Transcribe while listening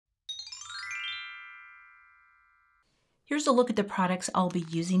Here's a look at the products I'll be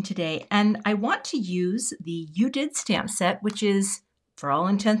using today, and I want to use the You Did stamp set, which is, for all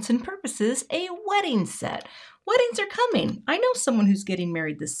intents and purposes, a wedding set. Weddings are coming. I know someone who's getting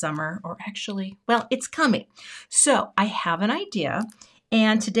married this summer, or actually, well, it's coming. So I have an idea,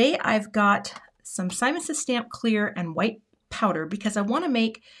 and today I've got some Simon Says Stamp Clear and white powder because I want to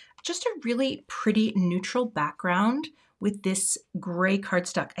make just a really pretty neutral background with this gray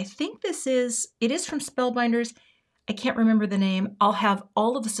cardstock. I think it is from Spellbinders. I can't remember the name. I'll have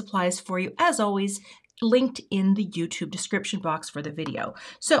all of the supplies for you, as always, linked in the YouTube description box for the video.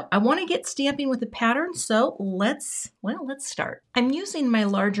 So I want to get stamping with the pattern, so let's start. I'm using my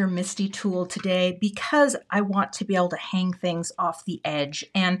larger MISTI tool today because I want to be able to hang things off the edge.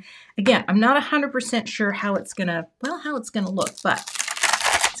 And again, I'm not 100% sure how it's gonna look, but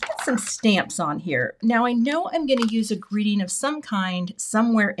let's get some stamps on here. Now I know I'm gonna use a greeting of some kind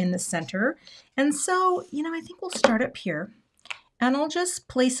somewhere in the center. And so, I think we'll start up here. And I'll just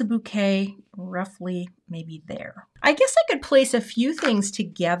place a bouquet roughly maybe there. I guess I could place a few things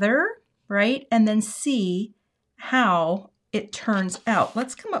together, right? And then see how it turns out.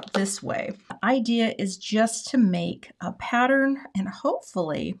 Let's come up this way. The idea is just to make a pattern, and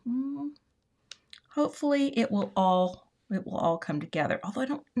hopefully it will all come together. Although I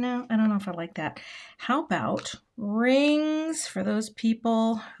don't know if I like that. How about rings for those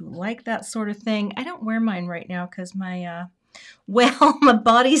people who like that sort of thing? I don't wear mine right now because my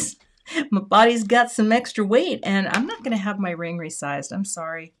body's got some extra weight, and I'm not going to have my ring resized. I'm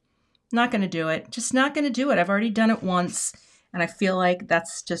sorry. Not going to do it. Just not going to do it. I've already done it once, and I feel like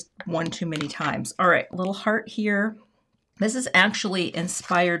that's just one too many times. All right, little heart here. This is actually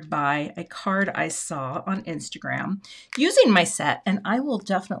inspired by a card I saw on Instagram using my set, and I will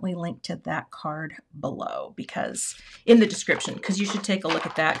definitely link to that card below in the description, because you should take a look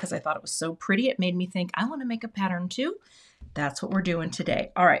at that because I thought it was so pretty. It made me think I want to make a pattern too. That's what we're doing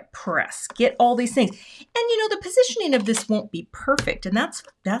today. All right, press, get all these things. And the positioning of this won't be perfect, and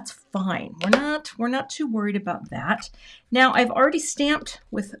that's fine. We're not too worried about that. Now, I've already stamped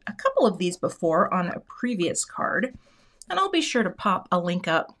with a couple of these before on a previous card, and I'll be sure to pop a link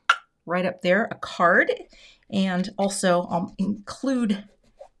up right up there, a card, and also I'll include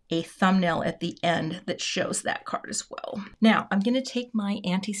a thumbnail at the end that shows that card as well. Now, I'm going to take my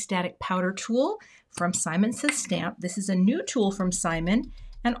anti-static powder tool from Simon Says Stamp. This is a new tool from Simon,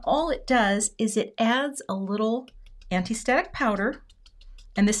 and all it does is it adds a little anti-static powder,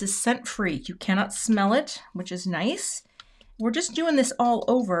 and this is scent-free. You cannot smell it, which is nice. We're just doing this all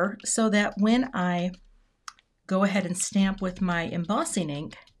over so that when I go ahead and stamp with my embossing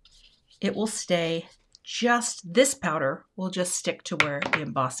ink, it will stay this powder will just stick to where the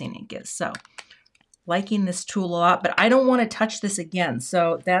embossing ink is. So liking this tool a lot, but I don't want to touch this again.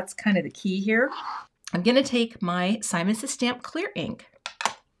 So that's kind of the key here. I'm going to take my Simon Says Stamp Clear ink,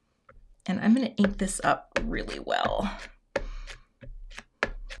 and I'm going to ink this up really well.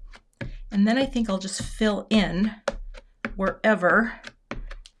 And then I think I'll just fill in wherever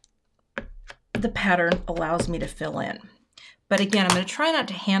the pattern allows me to fill in. But again, I'm going to try not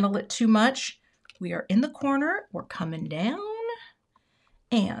to handle it too much. We are in the corner, we're coming down,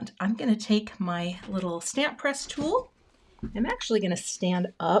 and I'm going to take my little stamp press tool. I'm actually going to stand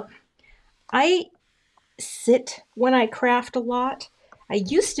up. I sit when I craft a lot. I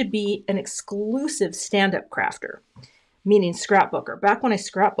used to be an exclusive stand-up crafter, meaning scrapbooker. Back when I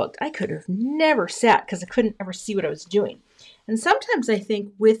scrapbooked, I could have never sat because I couldn't ever see what I was doing. And sometimes I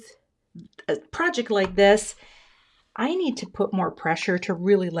think with a project like this, I need to put more pressure to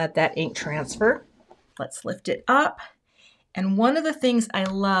really let that ink transfer. Let's lift it up. And one of the things I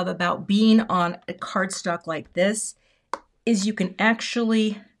love about being on a cardstock like this is you can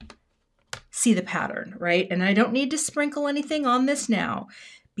actually see the pattern, right? And I don't need to sprinkle anything on this now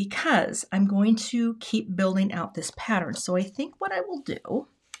because I'm going to keep building out this pattern. So I think what I will do,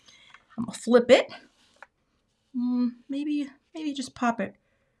 I'm gonna flip it. Maybe just pop it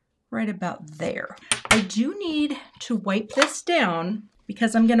right about there. I do need to wipe this down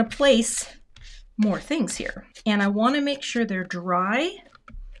because I'm gonna place more things here. And I want to make sure they're dry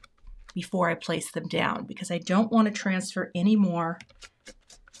before I place them down because I don't want to transfer any more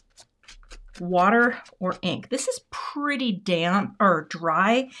water or ink. This is pretty damp or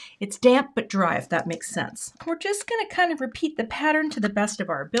dry. It's damp but dry, if that makes sense. We're just going to kind of repeat the pattern to the best of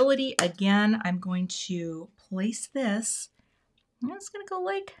our ability. Again, I'm going to place this. I'm just going to go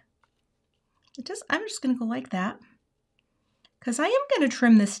like that because I am going to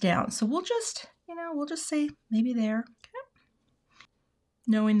trim this down. So we'll just say maybe there, okay?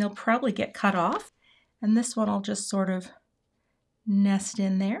 Knowing they'll probably get cut off. And this one I'll just sort of nest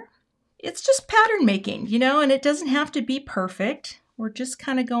in there. it's just pattern making, you know, and it doesn't have to be perfect. We're just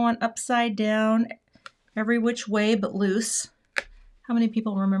kind of going upside down, every which way but loose. How many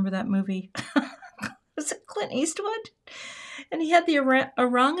people remember that movie? Was it Clint Eastwood? And he had the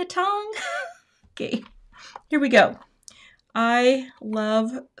orangutan. Okay, here we go. I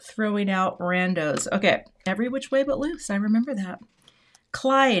love throwing out randos. Okay, every which way but loose. I remember that.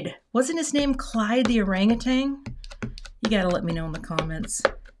 Clyde. Wasn't his name Clyde the orangutan? You gotta let me know in the comments.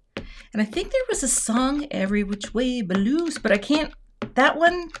 And I think there was a song, Every Which Way But Loose, but I can't. That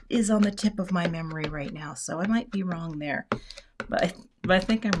one is on the tip of my memory right now, so I might be wrong there. But I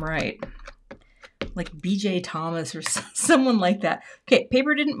think I'm right. Like BJ Thomas or someone like that. Okay,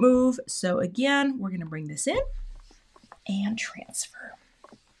 paper didn't move, so again, we're gonna bring this in and transfer.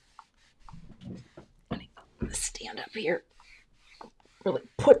 I'm gonna stand up here, really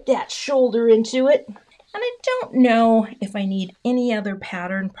put that shoulder into it. And I don't know if I need any other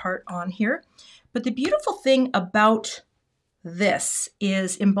pattern part on here, but the beautiful thing about this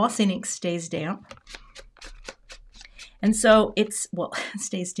is embossing ink stays damp. And so it's, well,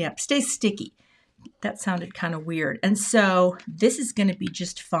 stays damp, stays sticky. That sounded kind of weird. And so this is going to be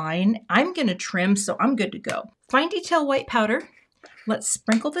just fine. I'm going to trim, so I'm good to go. Fine detail white powder. Let's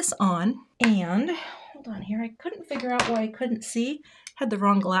sprinkle this on. And hold on here. I couldn't figure out why I couldn't see. Had the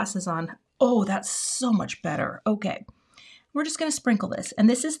wrong glasses on. Oh, that's so much better. Okay. We're just going to sprinkle this. And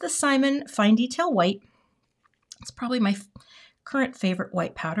this is the Simon Fine Detail White. It's probably my current favorite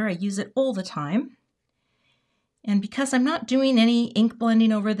white powder. I use it all the time. And because I'm not doing any ink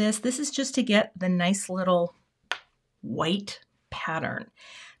blending over this, this is just to get the nice little white pattern.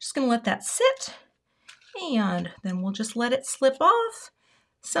 Just going to let that sit, and then we'll just let it slip off.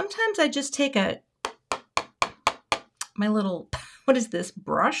 Sometimes I just take my little, what is this,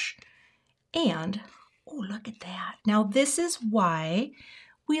 brush, and, oh, look at that. Now this is why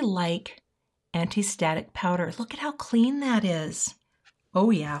we like anti-static powder. Look at how clean that is.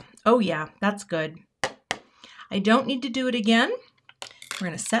 Oh yeah, that's good. I don't need to do it again. We're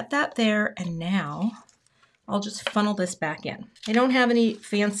going to set that there, and now I'll just funnel this back in. I don't have any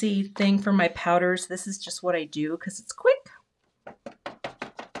fancy thing for my powders. This is just what I do because it's quick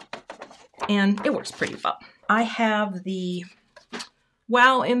and it works pretty well. I have the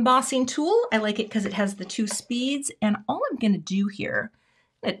Wow embossing tool. I like it because it has the 2 speeds, and all I'm going to do here,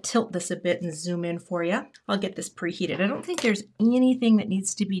 I'm going to tilt this a bit and zoom in for you. I'll get this preheated. I don't think there's anything that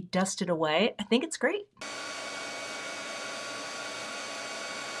needs to be dusted away. I think it's great.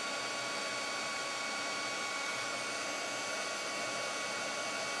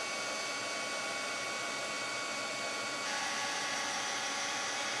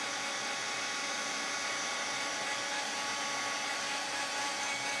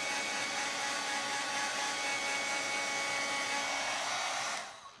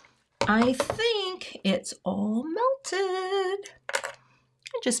 I think it's all melted.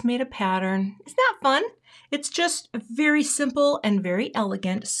 I just made a pattern. Isn't that fun? It's just very simple and very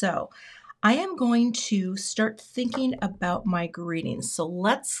elegant. So I am going to start thinking about my greetings. So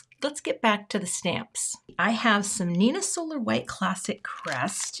let's get back to the stamps. I have some Neenah Solar White Classic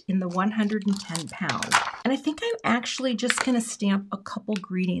Crest in the 110 pound. And I think I'm actually just gonna stamp a couple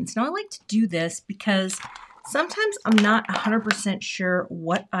greetings. Now I like to do this because sometimes I'm not 100% sure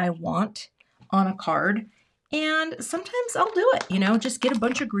what I want on a card, and sometimes I'll do it, you know, just get a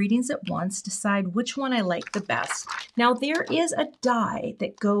bunch of greetings at once, decide which one I like the best. Now there is a die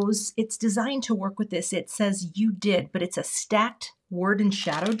that goes, it's designed to work with this. It says You Did, but it's a stacked word and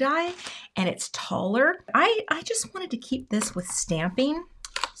shadow die, and it's taller. I just wanted to keep this with stamping,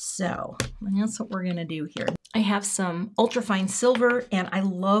 so that's what we're gonna do here. I have some ultrafine silver, and I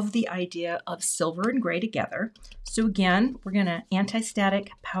love the idea of silver and gray together. So again, we're gonna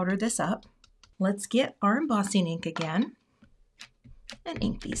anti-static powder this up. Let's get our embossing ink again and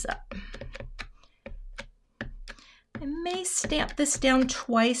ink these up. I may stamp this down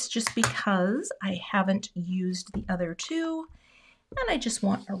twice just because I haven't used the other 2, and I just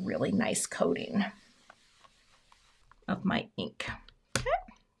want a really nice coating of my ink. Okay,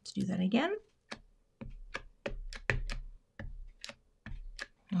 let's do that again.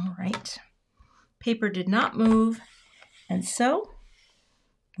 All right, paper did not move, and so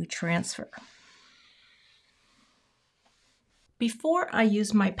we transfer. Before I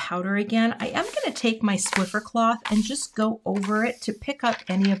use my powder again, I am going to take my Swiffer cloth and just go over it to pick up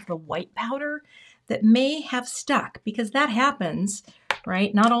any of the white powder that may have stuck, because that happens,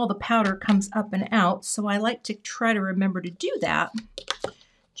 right? Not all the powder comes up and out, so I like to try to remember to do that,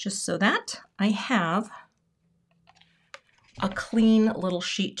 just so that I have a clean little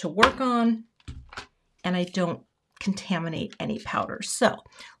sheet to work on, and I don't contaminate any powder. So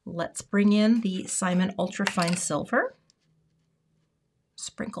let's bring in the Simon Ultrafine Silver.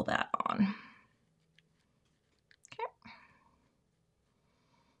 Sprinkle that on. Okay.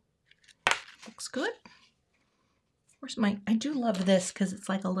 Looks good. Where's my, I do love this because it's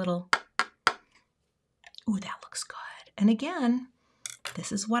like a little, ooh, that looks good. And again,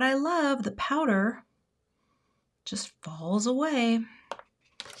 this is what I love. The powder just falls away.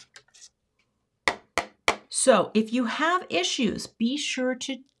 So if you have issues, be sure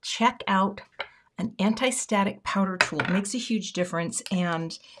to check out an anti-static powder tool. It makes a huge difference,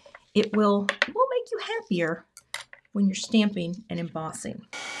 and it will make you happier when you're stamping and embossing.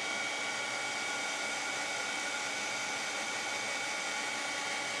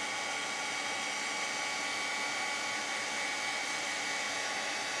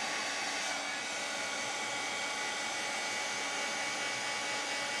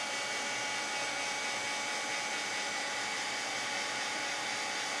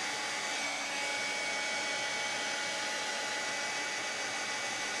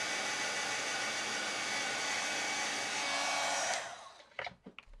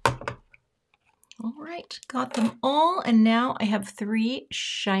 All right, got them all, and now I have 3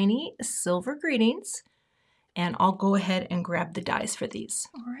 shiny silver greetings, and I'll go ahead and grab the dies for these.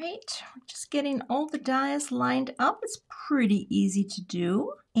 All right, just getting all the dies lined up. It's pretty easy to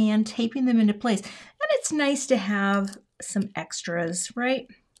do, and taping them into place. And it's nice to have some extras, right?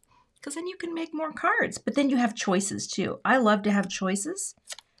 Because then you can make more cards, but then you have choices too. I love to have choices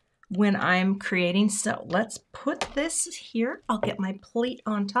when I'm creating, so let's put this here. I'll get my plate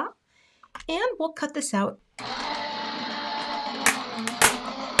on top. And we'll cut this out.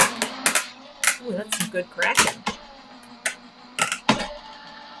 Ooh, that's some good cracking.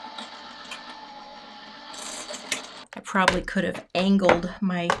 I probably could have angled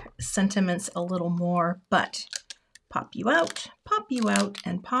my sentiments a little more, but pop you out,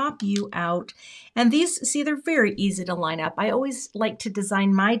 and pop you out. And these, see, they're very easy to line up. I always like to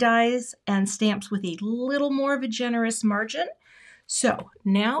design my dies and stamps with a little more of a generous margin. So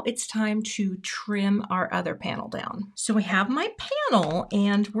now it's time to trim our other panel down. So we have my panel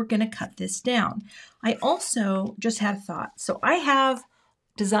and we're going to cut this down. I also just had a thought. So I have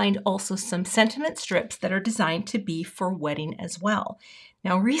designed also some sentiment strips that are designed to be for wedding as well.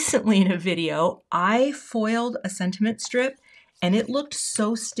 Now recently in a video, I foiled a sentiment strip and it looked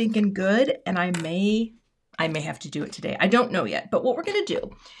so stinking good, and I may have to do it today. I don't know yet, but what we're going to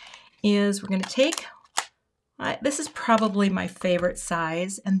do is we're going to take, this is probably my favorite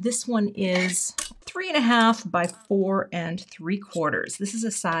size, and this one is 3.5 by 4 3/4. This is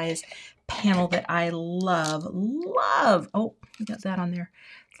a size panel that I love. Oh, we got that on there.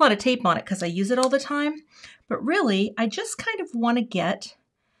 A lot of tape on it because I use it all the time, but really I just kind of want to get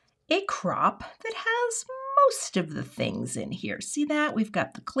a crop that has most of the things in here. See that? We've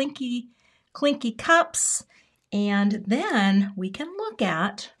got the clinky cups, and then we can look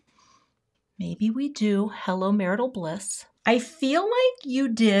at, maybe we do Hello Marital Bliss. I feel like You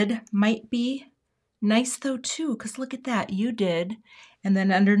Did might be nice though too, because look at that, You Did. And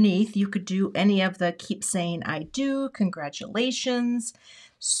then underneath you could do any of the Keep Saying I Do, Congratulations,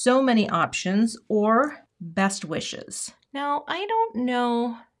 so many options, or Best Wishes. Now, I don't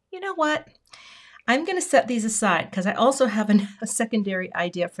know, you know what? I'm going to set these aside because I also have a secondary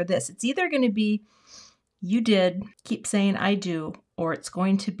idea for this. It's either going to be You Did, Keep Saying I Do, or it's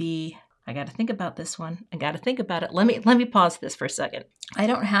going to be, I got to think about this one. I got to think about it. Let me pause this for a second. I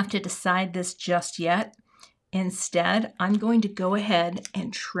don't have to decide this just yet. Instead, I'm going to go ahead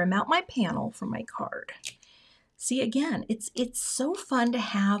and trim out my panel for my card. See, again, it's so fun to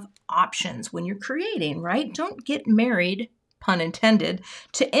have options when you're creating, right? Don't get married, pun intended,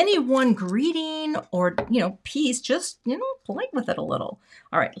 to any one greeting or, piece. Just, play with it a little.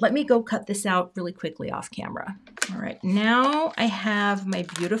 All right, let me go cut this out really quickly off camera. All right, now I have my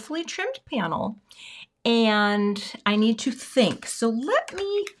beautifully trimmed panel, and I need to think. So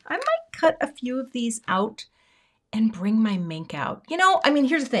I might cut a few of these out and bring my Minc out.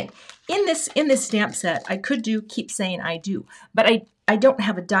 Here's the thing. In this stamp set, I could do Keep Saying I Do, but I don't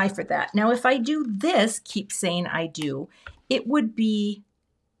have a die for that. Now, if I do this Keep Saying I Do, it would be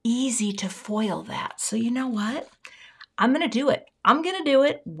easy to foil that. So you know what? I'm going to do it. I'm going to do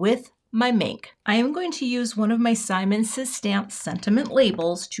it with my Minc. I am going to use one of my Simon Says Stamp sentiment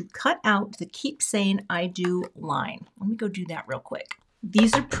labels to cut out the Keep Saying I Do line. Let me go do that real quick.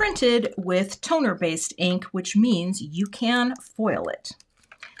 These are printed with toner-based ink, which means you can foil it.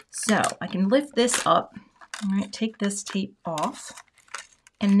 So I can lift this up. All right, take this tape off.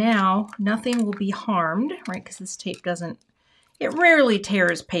 And now nothing will be harmed, right? Because this tape it rarely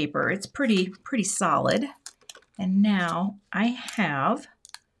tears paper. It's pretty solid. And now I have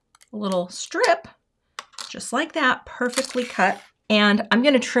a little strip, just like that, perfectly cut. And I'm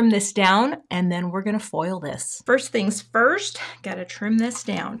gonna trim this down and then we're gonna foil this. First things first, gotta trim this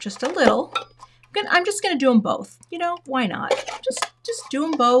down just a little. I'm just gonna do them both. You know, why not? Just do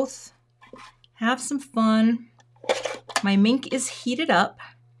them both. Have some fun. My Minc is heated up.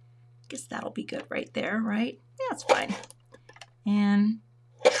 Guess that'll be good right there, right? Yeah, that's fine. And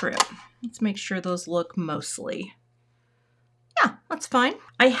trim. Let's make sure those look mostly. Yeah, that's fine.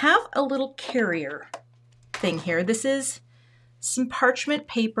 I have a little carrier thing here. This is some parchment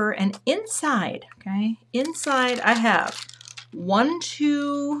paper, and inside, okay, inside I have 1,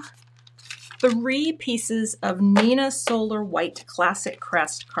 2, 3 pieces of Neenah Solar White Classic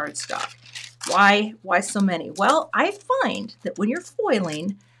Crest cardstock. Why so many? Well, I find that when you're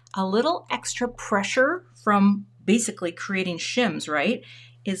foiling, a little extra pressure from basically creating shims, right,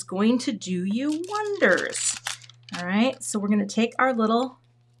 is going to do you wonders. All right, so we're gonna take our little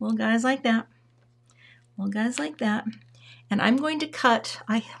guys like that, and I'm going to cut,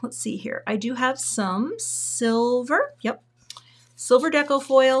 let's see here, I do have some silver, yep, silver deco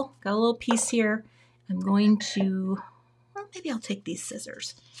foil, got a little piece here. I'm going to, well, maybe I'll take these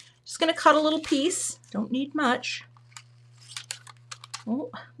scissors. Just gonna cut a little piece, don't need much. Oh,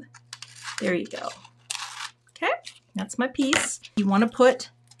 there you go. Okay, that's my piece. You wanna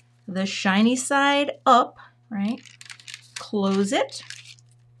put the shiny side up, right? Close it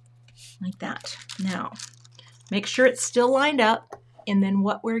like that. Now, make sure it's still lined up, and then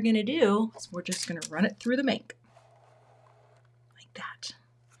what we're gonna do is we're just gonna run it through the Minc like that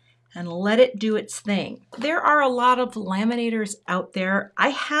and let it do its thing. There are a lot of laminators out there. I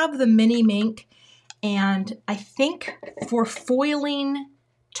have the mini Minc, and I think for foiling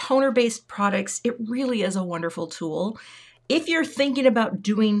toner-based products, it really is a wonderful tool. If you're thinking about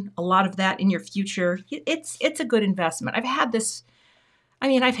doing a lot of that in your future, it's a good investment. I've had this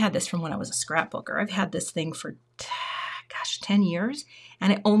from when I was a scrapbooker. I've had this thing for, gosh, 10 years,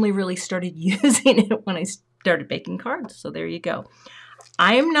 and I only really started using it when I started baking cards. So there you go.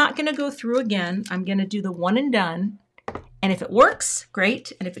 I am not gonna go through again. I'm gonna do the one and done. And if it works,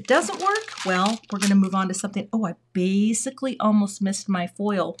 great. And if it doesn't work, well, we're gonna move on to something. Oh, I basically almost missed my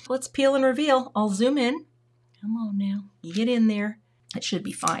foil. Let's peel and reveal. I'll zoom in. Come on now, get in there. It should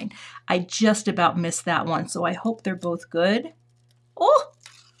be fine. I just about missed that one, so I hope they're both good. Oh,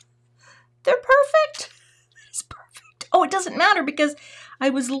 they're perfect. That is perfect. Oh, it doesn't matter because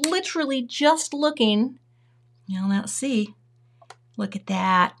I was literally just looking. Now see, look at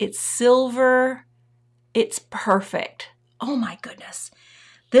that. It's silver. It's perfect. Oh my goodness.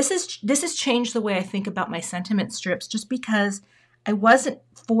 This has changed the way I think about my sentiment strips, just because I wasn't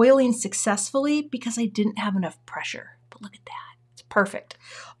foiling successfully because I didn't have enough pressure. But look at that. It's perfect.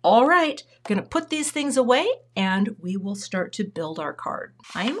 All right, I'm gonna put these things away and we will start to build our card.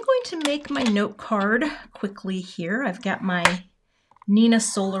 I am going to make my note card quickly here. I've got my Neenah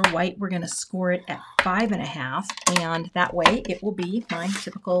Solar White. We're gonna score it at 5.5, and that way it will be my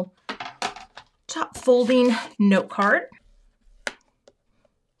typical top folding note card.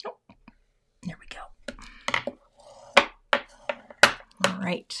 Oh, there we go. All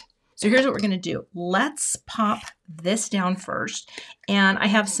right. So here's what we're gonna do. Let's pop this down first. And I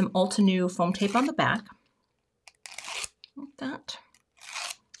have some Ulta foam tape on the back. Like that.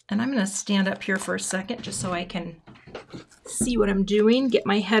 And I'm gonna stand up here for a second just so I can see what I'm doing. Get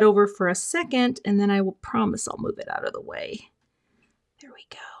my head over for a second, and then I will promise I'll move it out of the way. There we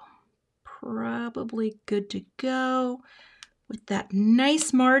go. Probably good to go with that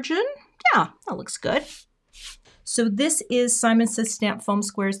nice margin. Yeah, that looks good. So this is Simon Says Stamp foam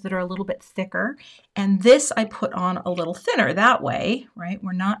squares that are a little bit thicker, and this I put on a little thinner. That way, right,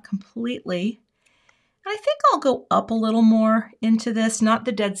 we're not completely, and I think I'll go up a little more into this, not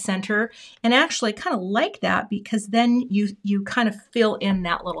the dead center, and actually kind of like that because then you kind of fill in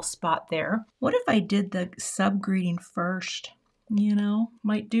that little spot there. What if I did the sub-greeting first? You know,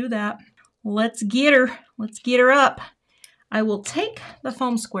 might do that. Let's get her up. I will take the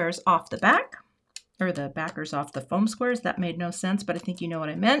foam squares off the back, or the backers off the foam squares. That made no sense, but I think you know what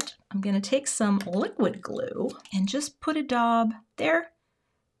I meant. I'm gonna take some liquid glue and just put a daub there.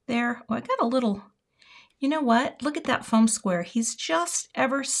 Oh, I got a little, you know what? Look at that foam square. He's just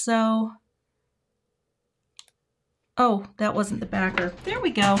ever so, oh, that wasn't the backer. There we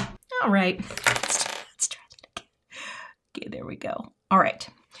go. All right, let's try that again. Okay, there we go. All right.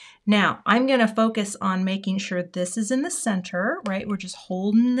 Now, I'm going to focus on making sure this is in the center, right? We're just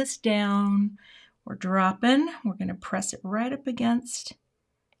holding this down. We're dropping. We're going to press it right up against.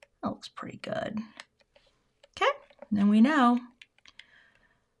 That looks pretty good. Okay, then we know.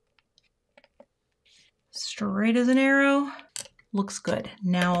 Straight as an arrow. Looks good.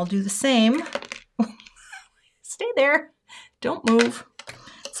 Now I'll do the same. Stay there. Don't move.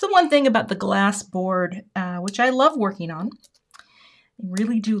 It's the one thing about the glass board, which I love working on. I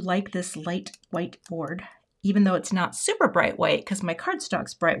really do like this light white board, even though it's not super bright white, because my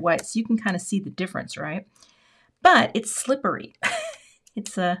cardstock's bright white, so you can kind of see the difference, right? But it's slippery.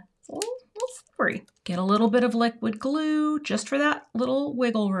 It's a little slippery. Get a little bit of liquid glue just for that little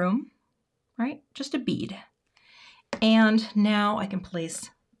wiggle room, right? Just a bead. And now I can place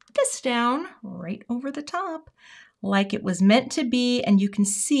this down right over the top like it was meant to be. And you can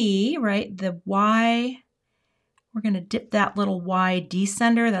see, right, the Y, we're going to dip that little Y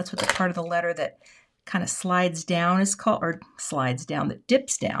descender. That's what the part of the letter that kind of slides down is called, or slides down, that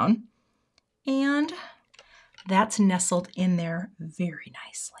dips down. And that's nestled in there very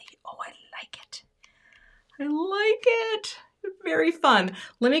nicely. Oh, I like it. I like it. Very fun.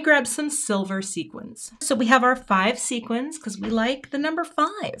 Let me grab some silver sequins. So we have our 5 sequins because we like the number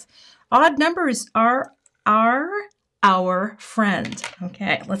 5. Odd numbers are our friend.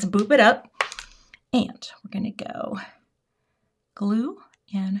 Okay, let's boop it up. And we're going to go glue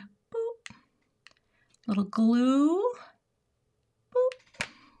and boop. Little glue. Boop.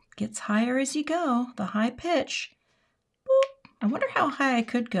 Gets higher as you go. The high pitch. Boop. I wonder how high I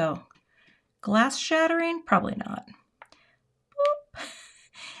could go. Glass shattering? Probably not. Boop.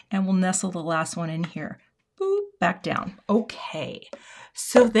 And we'll nestle the last one in here. Boop. Back down. Okay.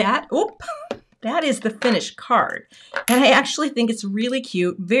 So that is the finished card. And I actually think it's really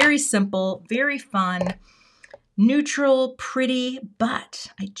cute. Very simple. Very fun. Neutral. Pretty. But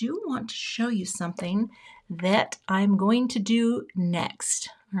I do want to show you something that I'm going to do next.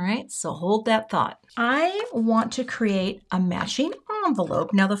 All right, so hold that thought. I want to create a matching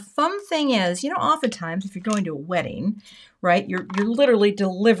envelope. Now the fun thing is, you know, oftentimes if you're going to a wedding, right, you're literally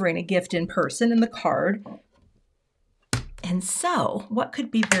delivering a gift in person in the card. And so what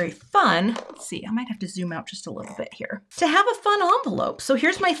could be very fun, let's see, I might have to zoom out just a little bit here, to have a fun envelope. So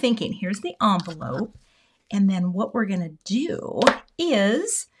here's my thinking. Here's the envelope. And then what we're going to do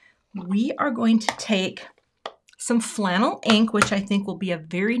is we are going to take some flannel ink, which I think will be a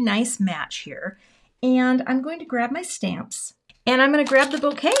very nice match here. And I'm going to grab my stamps and I'm going to grab the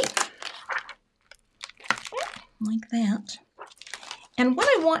bouquet like that. And what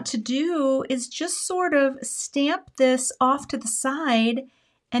I want to do is just sort of stamp this off to the side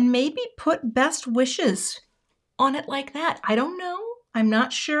and maybe put best wishes on it like that. I don't know. I'm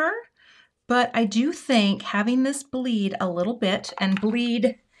not sure. But I do think having this bleed a little bit, and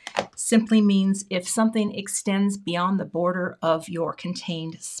bleed simply means if something extends beyond the border of your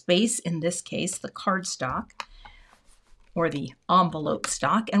contained space, in this case, the cardstock or the envelope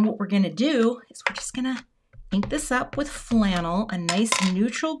stock. And what we're going to do is we're just going to ink this up with flannel, a nice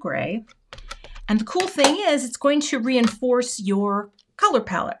neutral gray. And the cool thing is it's going to reinforce your color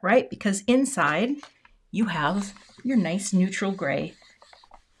palette, right? Because inside you have your nice neutral gray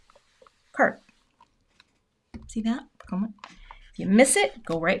card. See that? Come on. If you miss it,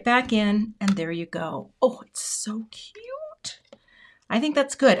 go right back in, and there you go. Oh, it's so cute. I think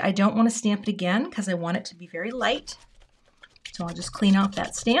that's good. I don't want to stamp it again because I want it to be very light. So I'll just clean off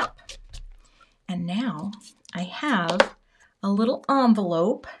that stamp. And now I have a little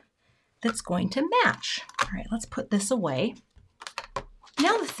envelope that's going to match. All right, let's put this away.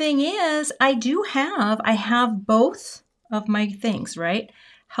 Now the thing is, I have both of my things, right?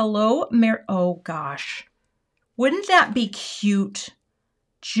 Hello, oh gosh. Wouldn't that be cute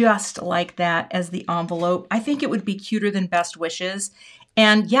just like that as the envelope? I think it would be cuter than Best Wishes.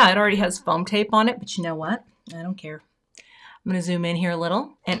 And yeah, it already has foam tape on it, but you know what? I don't care. I'm going to zoom in here a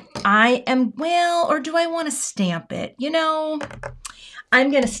little. And I am, well, or do I want to stamp it? You know,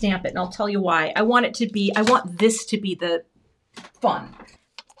 I'm going to stamp it, and I'll tell you why. I want this to be the fun.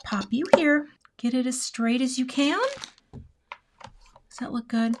 Pop you here. Get it as straight as you can. Does that look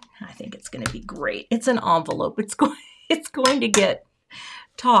good? I think it's going to be great. It's an envelope. It's going to get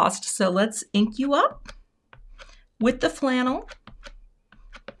tossed. So let's ink you up with the flannel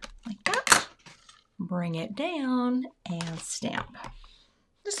like that. Bring it down and stamp.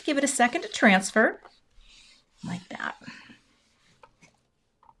 Just give it a second to transfer like that.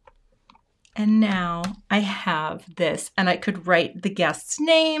 And now I have this, and I could write the guest's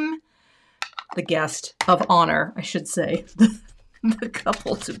name, the guest of honor, I should say. The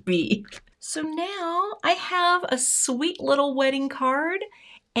couple to be. So now I have a sweet little wedding card,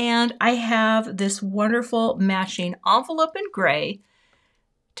 and I have this wonderful matching envelope in gray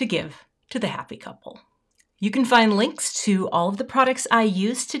to give to the happy couple. You can find links to all of the products I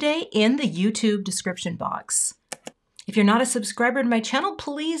used today in the YouTube description box. If you're not a subscriber to my channel,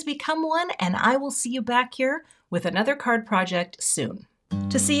 please become one, and I will see you back here with another card project soon.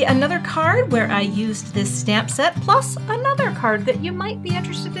 To see another card where I used this stamp set, plus another card that you might be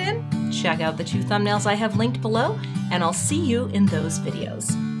interested in, check out the 2 thumbnails I have linked below, and I'll see you in those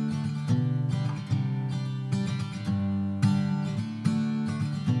videos.